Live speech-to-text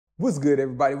What's good,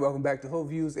 everybody? Welcome back to Hope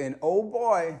Views. And oh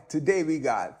boy, today we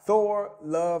got Thor,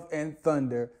 Love, and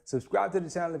Thunder. Subscribe to the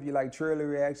channel if you like trailer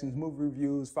reactions, movie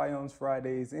reviews, Firearms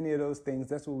Fridays, any of those things.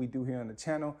 That's what we do here on the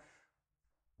channel.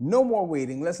 No more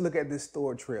waiting. Let's look at this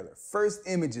Thor trailer. First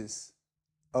images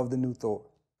of the new Thor.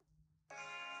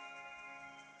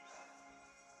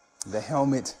 The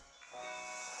helmet.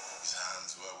 His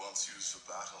hands were once used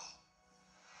for battle.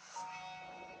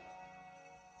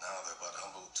 Now they're but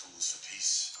humble tools for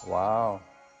peace. Wow.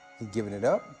 He giving it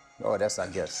up? Oh, that's, I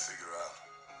guess. Figure out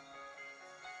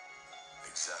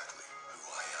exactly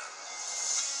who I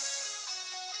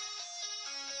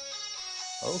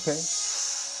am. Okay.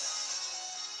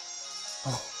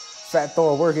 Oh, Fat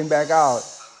Thor working back out. I will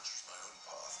choose my own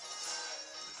path.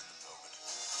 Live in the moment.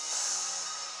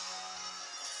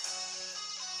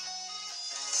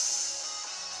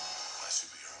 My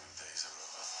superhero days are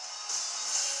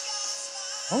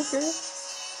over. Okay.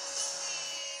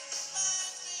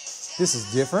 This is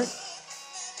different.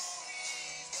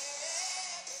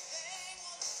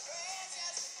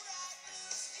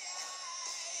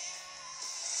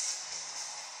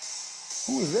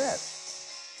 Who is that?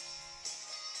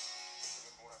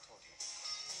 Remember what I told you?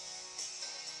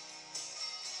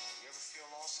 You ever feel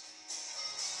lost?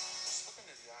 Just look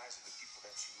into the eyes of the people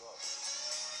that you love.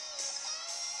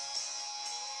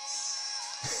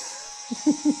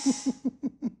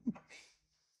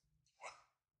 What?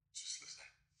 Just listen.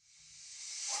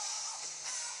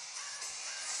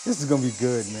 This is gonna be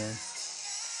good, man.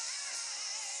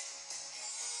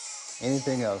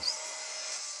 Anything else?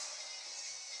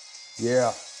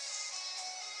 Yeah.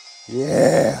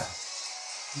 Yeah.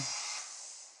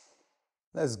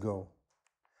 Let's go.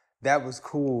 That was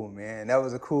cool, man. That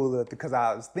was a cool look because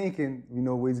I was thinking, we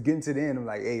was getting to the end. I'm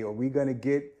like, hey, are we gonna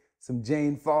get some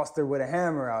Jane Foster with a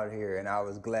hammer out here? And I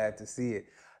was glad to see it.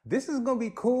 This is gonna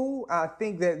be cool. I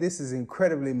think that this is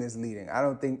incredibly misleading.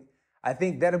 I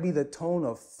think that'll be the tone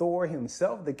of Thor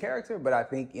himself, the character, but I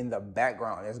think in the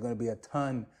background, there's gonna be a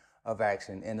ton of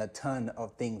action and a ton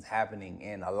of things happening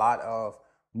and a lot of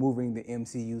moving the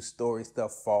MCU story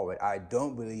stuff forward. I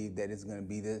don't believe that it's gonna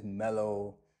be this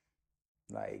mellow,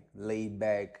 like laid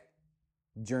back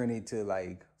journey to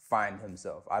like find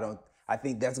himself. I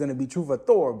think that's gonna be true for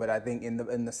Thor, but I think in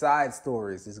the side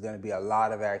stories, there's gonna be a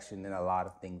lot of action and a lot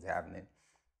of things happening.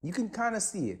 You can kind of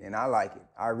see it, and I like it.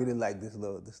 I really like this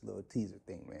little teaser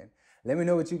thing, man. Let me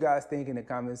know what you guys think in the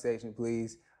comment section,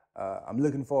 please. I'm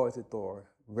looking forward to Thor.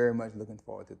 Very much looking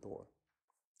forward to Thor.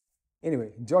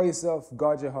 Anyway, enjoy yourself,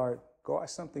 guard your heart, go watch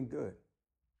something good.